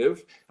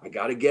creative. I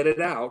got to get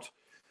it out.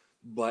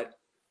 But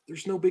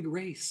there's no big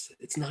race.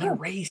 It's not a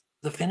race.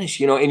 The finish,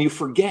 and you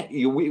forget.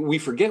 We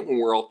forget when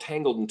we're all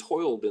tangled and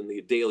toiled in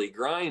the daily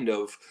grind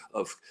of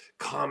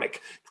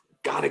comic.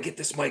 Got to get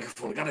this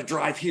microphone. Got to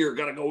drive here.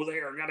 Got to go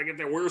there. Got to get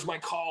there. Where's my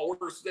call?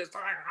 Where's this?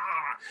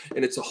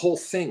 And it's a whole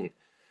thing.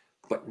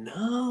 But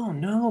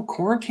no,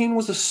 quarantine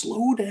was a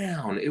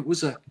slowdown. It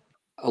was a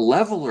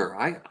leveler.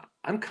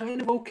 I'm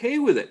kind of okay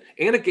with it.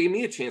 And it gave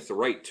me a chance to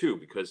write too,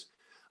 because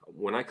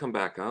when I come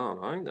back on,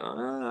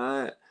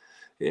 I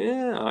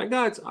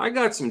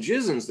got some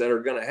jizzins that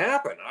are gonna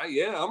happen.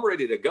 I'm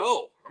ready to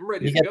go. I'm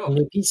ready to go. Some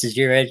new pieces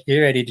you're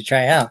ready to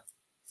try out.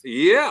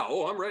 Yeah.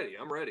 I'm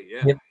ready.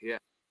 Yeah. Yep. Yeah.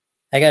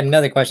 I got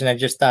another question I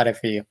just thought of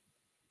for you.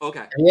 Okay.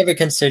 Have you ever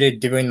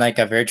considered doing like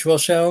a virtual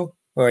show,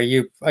 or are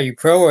you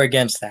pro or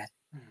against that?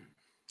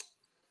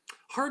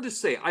 Hard to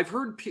say. I've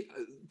heard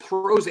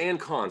pros and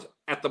cons.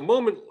 At the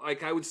moment,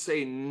 like I would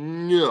say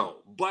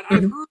no, but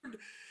I've heard.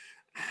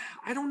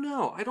 I don't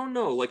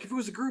know. Like if it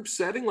was a group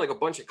setting, like a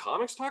bunch of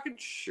comics talking,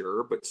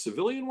 sure. But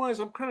civilian wise,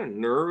 I'm kind of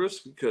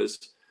nervous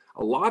because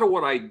a lot of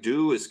what I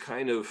do is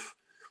kind of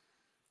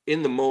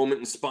in the moment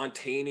and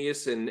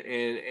spontaneous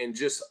and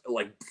just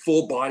like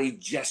full body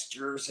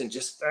gestures and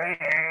just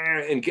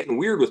and getting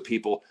weird with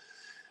people.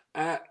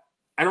 I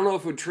don't know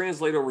if it would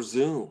translate over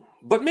Zoom,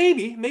 but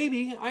maybe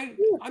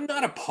I'm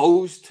not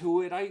opposed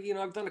to it.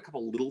 I've done a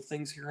couple little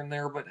things here and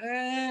there, but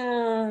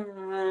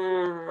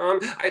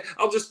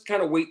I'll just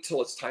kind of wait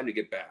till it's time to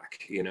get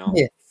back.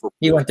 Yeah,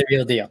 you want the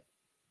real deal.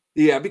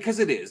 Yeah, because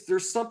it is.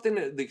 There's something,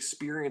 the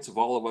experience of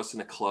all of us in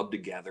a club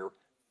together.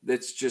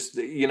 That's just,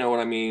 you know what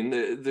I mean?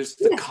 There's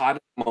the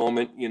caught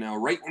moment,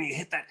 right when you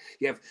hit that,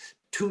 you have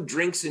 2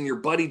 drinks and your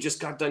buddy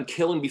just got done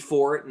killing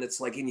before it. And it's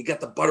like, and you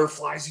got the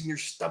butterflies in your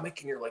stomach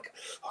and you're like,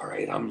 all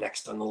right, I'm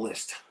next on the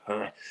list.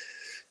 And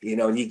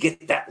you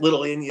get that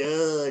little in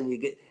you and you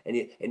get,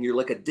 and you're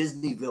like a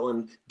Disney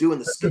villain doing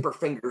the skipper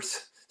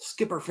fingers,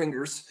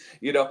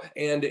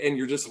 and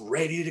you're just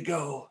ready to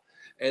go.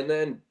 And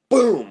then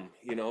boom,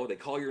 they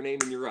call your name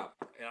and you're up.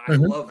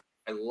 And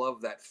I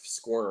love that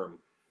squirm.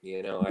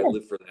 I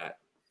live for that.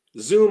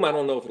 Zoom, I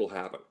don't know if it'll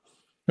happen.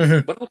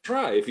 But I'll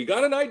try. If you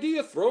got an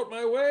idea, throw it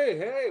my way.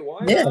 Hey, why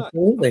not?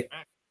 Absolutely.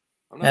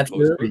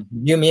 Absolutely.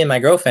 You, me, and my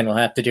girlfriend will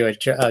have to do a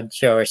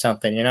show or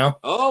something,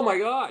 Oh my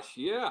gosh,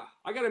 yeah.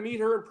 I got to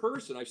meet her in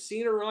person. I've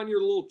seen her on your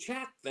little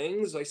chat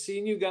things. I've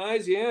seen you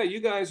guys. Yeah,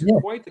 you guys are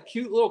quite the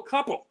cute little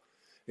couple.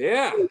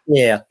 Yeah.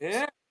 Yeah.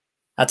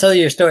 I'll tell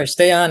you your story.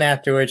 Stay on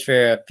afterwards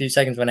for a few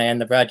seconds when I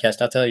end the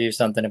broadcast. I'll tell you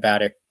something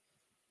about her.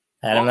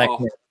 And I'm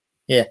not.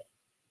 Yeah.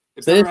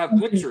 It better have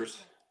pictures.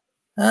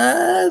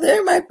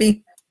 There might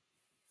be.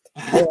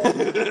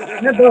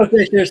 Both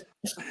pictures.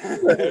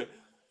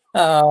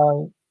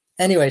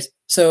 Anyways,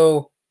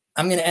 so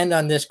I'm going to end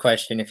on this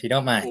question, if you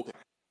don't mind. Okay.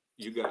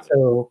 You got it.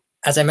 So,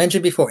 as I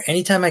mentioned before,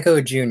 anytime I go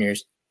to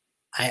juniors,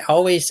 I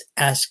always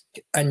ask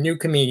a new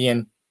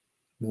comedian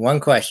one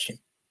question.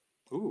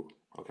 Ooh,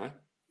 okay.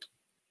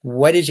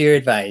 What is your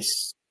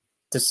advice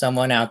to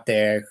someone out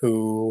there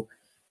who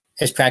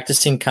is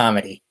practicing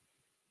comedy?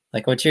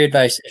 Like, what's your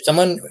advice? If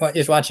someone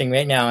is watching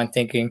right now and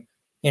thinking,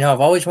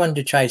 I've always wanted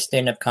to try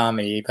stand-up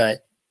comedy,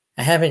 but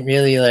I haven't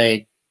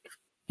really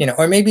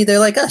or maybe they're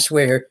like us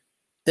where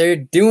they're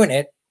doing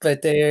it,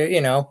 but they're,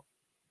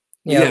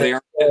 they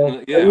are.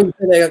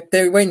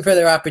 they're waiting for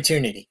their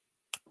opportunity.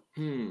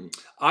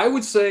 I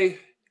would say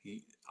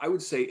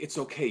it's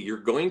okay. You're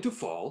going to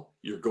fall,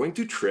 you're going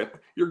to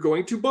trip, you're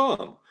going to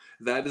bomb.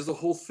 That is the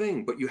whole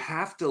thing, but you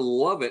have to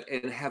love it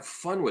and have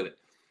fun with it.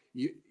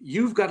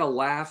 You've got to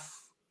laugh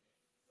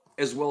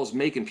as well as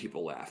making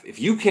people laugh. If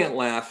you can't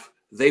laugh,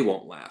 they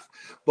won't laugh.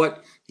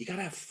 But you got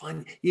to have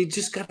fun. You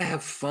just got to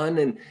have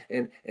fun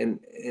and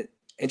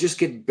just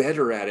get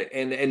better at it.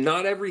 And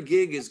not every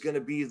gig is going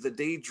to be the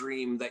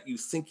daydream that you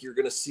think you're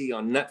going to see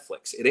on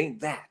Netflix. It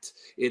ain't that.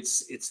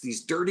 It's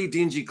these dirty,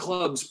 dingy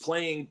clubs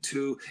playing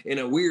to, in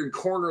a weird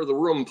corner of the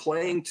room,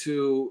 playing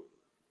to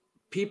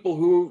people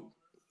who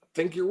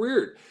think you're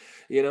weird.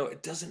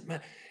 It doesn't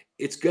matter.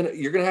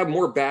 You're going to have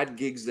more bad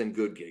gigs than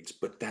good gigs,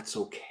 but that's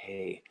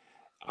okay.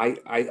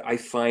 I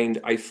find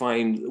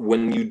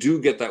when you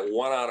do get that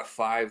 1 out of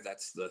 5,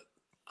 that's the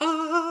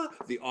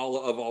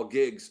all of all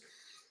gigs,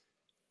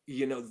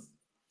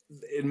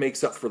 it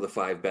makes up for the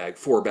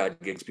 4 bad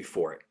gigs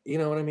before it. You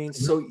know what I mean?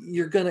 So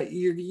you're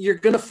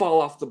gonna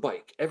fall off the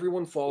bike.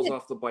 Everyone falls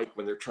off the bike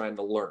when they're trying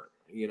to learn,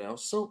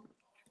 So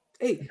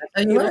hey,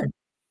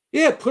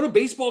 put a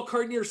baseball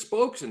card in your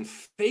spokes and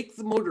fake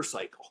the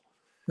motorcycle.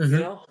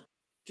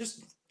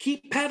 Just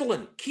keep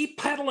pedaling.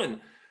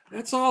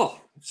 That's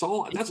all.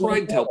 That's what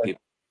I tell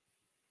people.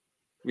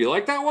 You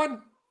like that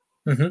one?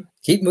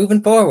 Keep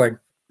moving forward.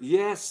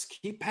 Yes,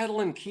 keep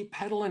pedaling.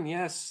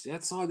 Yes,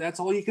 that's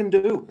all you can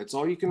do. That's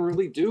all you can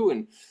really do,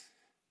 and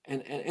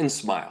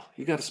smile.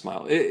 You got to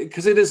smile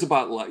because it is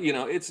about love.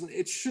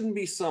 It shouldn't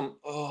be some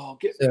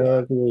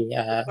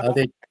the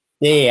other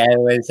day I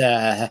was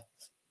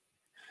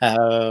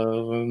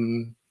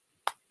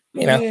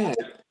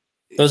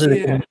those are the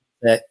comedians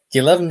that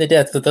you love them to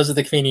death, but those are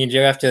the comedians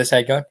you're after the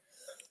side going,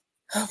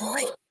 oh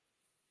boy.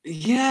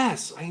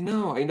 Yes, I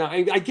know.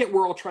 I get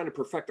we're all trying to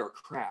perfect our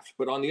craft,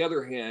 but on the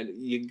other hand,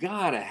 you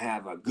gotta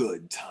have a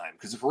good time.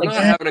 Because if we're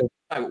not having a good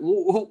time,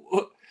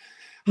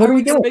 how are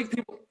we gonna make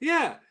people?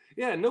 Yeah.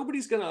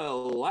 Nobody's gonna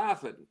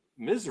laugh at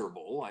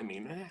miserable. I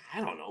mean,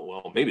 I don't know.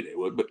 Well, maybe they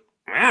would, but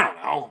I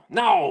don't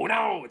know.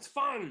 No, it's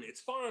fun.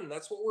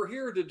 That's what we're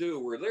here to do.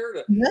 We're there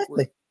to.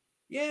 Exactly.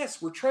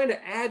 We're trying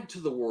to add to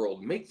the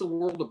world, make the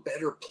world a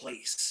better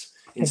place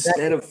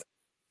instead of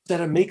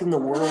making the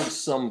world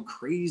some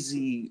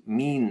crazy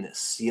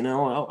meanness.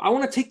 I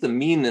want to take the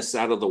meanness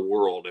out of the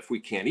world if we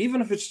can, even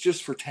if it's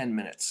just for 10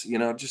 minutes.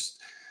 Just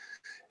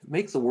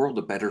make the world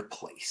a better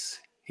place.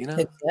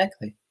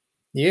 Exactly.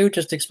 You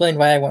just explained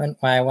why I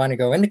want to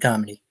go into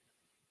comedy,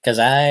 because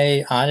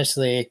I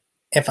honestly,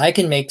 if I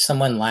can make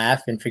someone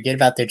laugh and forget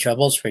about their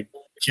troubles for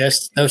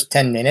just those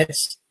 10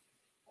 minutes,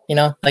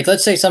 like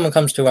let's say someone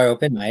comes to our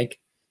open mic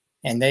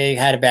and they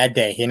had a bad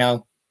day,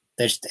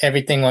 there's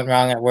everything went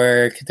wrong at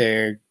work.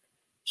 They're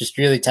just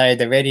really tired.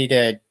 They're ready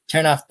to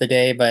turn off the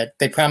day, but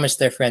they promised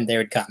their friend they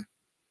would come.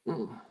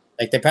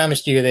 Like they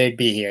promised you they'd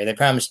be here. They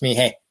promised me,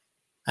 hey,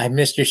 I've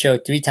missed your show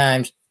 3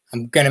 times.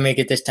 I'm going to make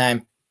it this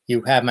time.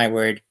 You have my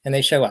word. And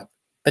they show up.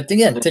 But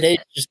again, today's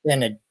just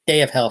been a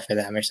day of hell for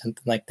them or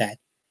something like that.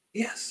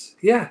 Yes.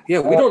 Yeah. We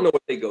don't know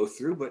what they go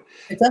through, but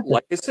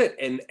like I said,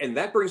 and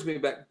that brings me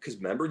back, because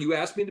remember you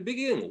asked me in the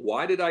beginning,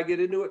 why did I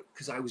get into it?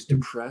 Because I was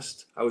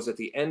depressed. I was at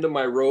the end of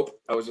my rope.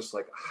 I was just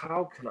like,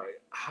 how can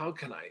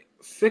I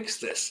fix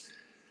this?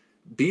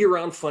 Be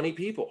around funny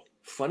people.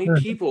 Funny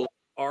people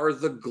are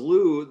the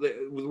glue.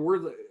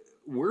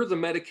 We're the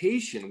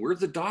medication. We're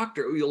the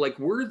doctor.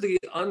 We're the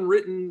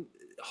unwritten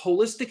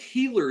holistic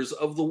healers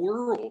of the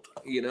world.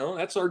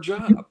 That's our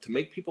job, to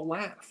make people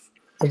laugh.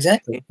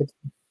 Exactly.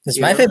 It's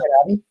my favorite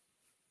hobby.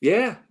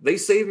 Yeah, they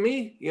saved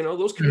me.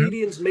 Those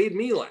comedians made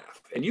me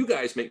laugh, and you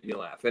guys make me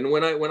laugh. And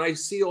when I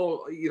see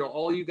all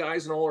you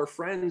guys and all our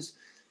friends,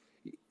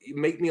 you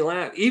make me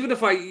laugh. Even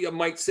if I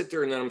might sit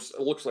there and then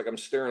it looks like I'm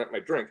staring at my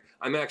drink,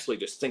 I'm actually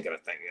just thinking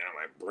of things.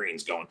 My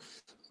brain's going.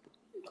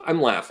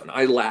 I'm laughing.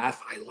 I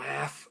laugh,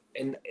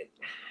 and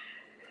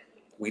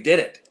we did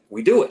it.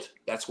 We do it.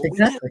 That's what we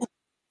do.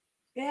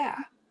 Yeah.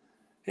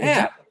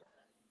 Exactly.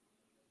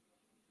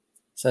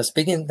 So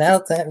speaking now,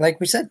 that, like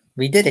we said,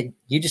 we did it.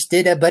 You just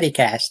did a buddy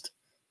cast.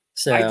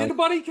 So I did a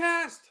buddy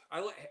cast.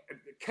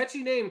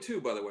 Catchy name too,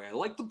 by the way. I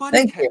like the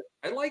buddy cast.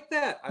 I like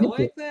that.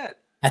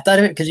 I thought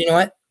of it because you know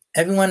what?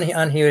 Everyone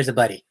on here is a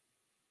buddy.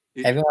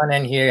 Yeah. Everyone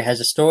in here has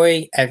a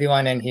story.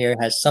 Everyone in here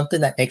has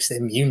something that makes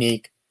them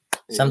unique.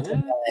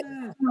 Something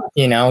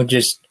that,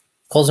 just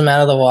pulls them out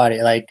of the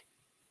water. Like,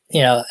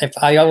 if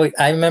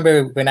I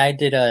remember when I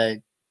did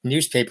a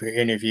newspaper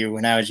interview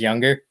when I was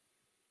younger,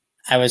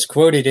 I was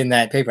quoted in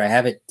that paper. I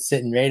have it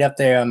sitting right up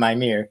there on my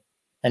mirror.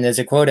 And there's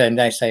a quote,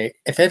 and I say,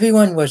 if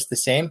everyone was the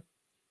same,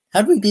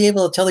 how'd we be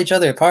able to tell each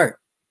other apart?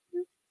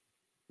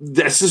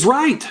 This is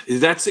right.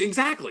 That's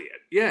exactly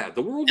it. Yeah,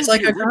 the world would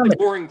be a really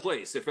boring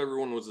place if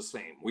everyone was the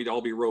same. We'd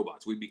all be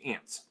robots. We'd be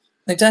ants.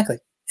 Exactly.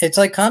 It's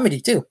like comedy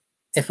too.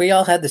 If we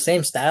all had the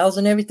same styles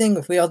and everything,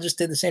 if we all just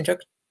did the same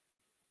jokes,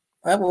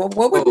 what would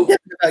be Oh,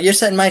 different about your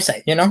set and my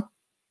set? You know?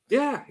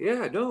 yeah,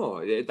 yeah,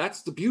 no,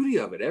 that's the beauty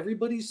of it.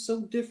 Everybody's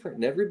so different,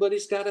 and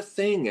everybody's got a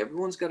thing.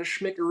 Everyone's got a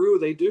schmickaroo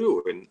they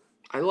do, and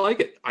I like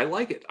it. I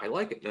like it. I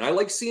like it, and I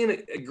like seeing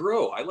it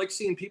grow. I like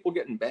seeing people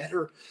getting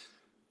better.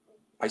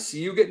 I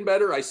see you getting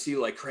better. I see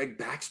like Craig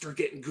Baxter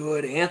getting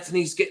good.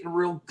 Anthony's getting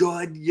real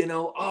good. You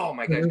know, oh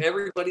my gosh, Mhm.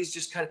 everybody's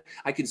just kind of.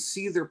 I can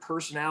see their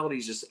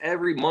personalities just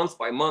every month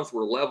by month.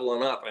 We're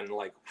leveling up, and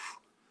like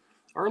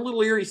our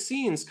little Erie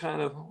scenes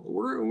kind of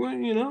we're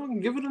you know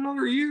give it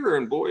another year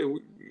and boy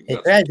we It's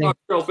got some rising. top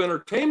shelf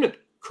entertainment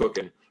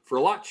cooking for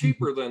a lot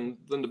cheaper than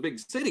the big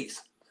cities.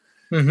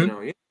 You Mm-hmm.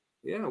 know, yeah,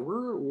 yeah,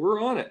 we're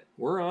on it.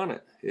 We're on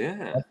it.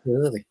 Yeah.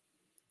 Absolutely.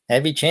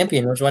 Every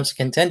champion was once a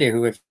contender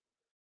who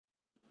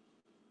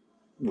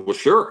Well,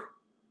 sure.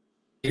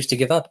 refused to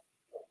give up.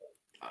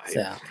 I,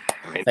 So,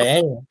 I but know.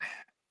 anyway,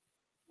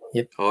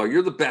 yep. Oh,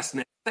 you're the best,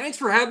 Nick. Thanks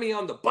for having me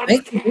on the Buddy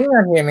Thanks for Cat. being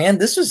on here, man.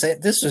 This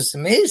was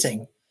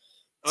amazing.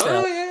 So,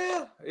 Oh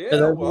yeah, for yeah.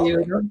 those of Well, you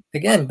who don't,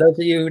 again, those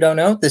of you who don't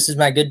know, this is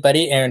my good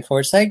buddy Aaron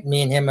Forsythe.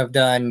 Me and him have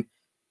done,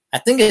 I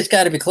think it's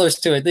got to be close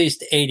to at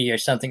least 80 or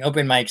something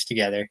open mics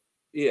together,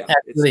 yeah. at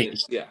It's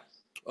least. yeah.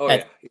 Oh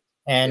At, yeah,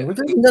 and yeah. we've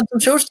even done some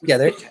shows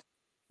together.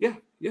 Yeah,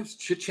 yes.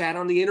 Chit chat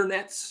on the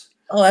internets.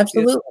 Oh, Yeah,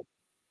 absolutely.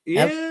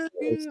 yeah, Absolutely.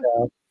 yeah.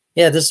 So,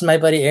 yeah, this is my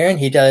buddy Aaron.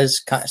 He does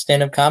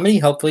stand-up comedy.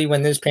 Hopefully,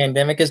 when this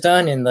pandemic is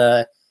done and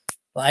the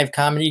live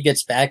comedy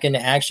gets back into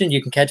action,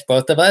 you can catch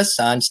both of us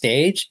on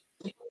stage.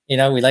 You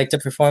know, we like to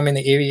perform in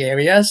the Erie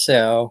area.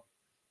 So,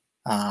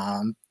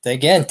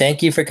 again,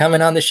 thank you for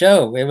coming on the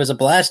show. It was a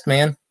blast,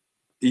 man.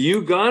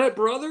 You got it,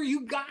 brother.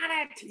 You got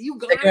it. You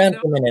got Stick it. around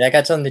Now, for a minute. I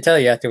got something to tell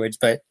you afterwards,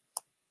 but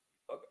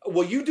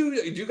well, you do.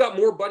 You got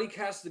more buddy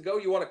casts to go.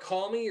 You want to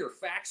call me or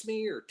fax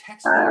me or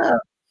text me uh,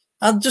 or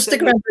I'll just stick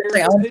send me around for a a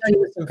second. I want to tell picture?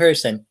 you this in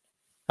person.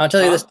 I'll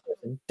tell you this Huh? in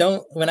person.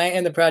 Don't, when I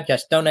end the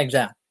broadcast, don't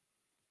exit.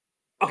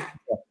 Okay.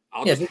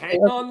 I'll Yeah, just just hang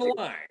on the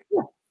line.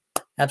 yeah,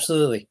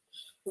 absolutely.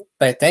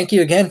 But thank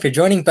you again for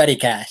joining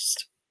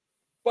BuddyCast.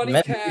 Buddy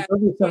Remember, cat. go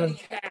be Buddy someone,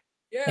 cat.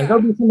 and go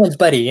Yeah. be someone's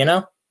buddy, you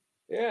know?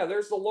 Yeah.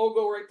 There's the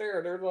logo right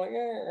there. They're like,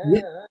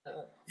 Yeah, buddy.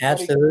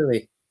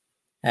 absolutely.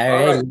 All All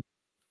right. right.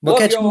 We'll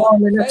Love catch you all y'all.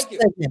 in the next Thank you.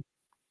 segment.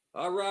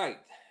 All right.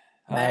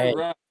 All All right.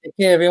 right. Take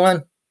care,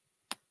 everyone.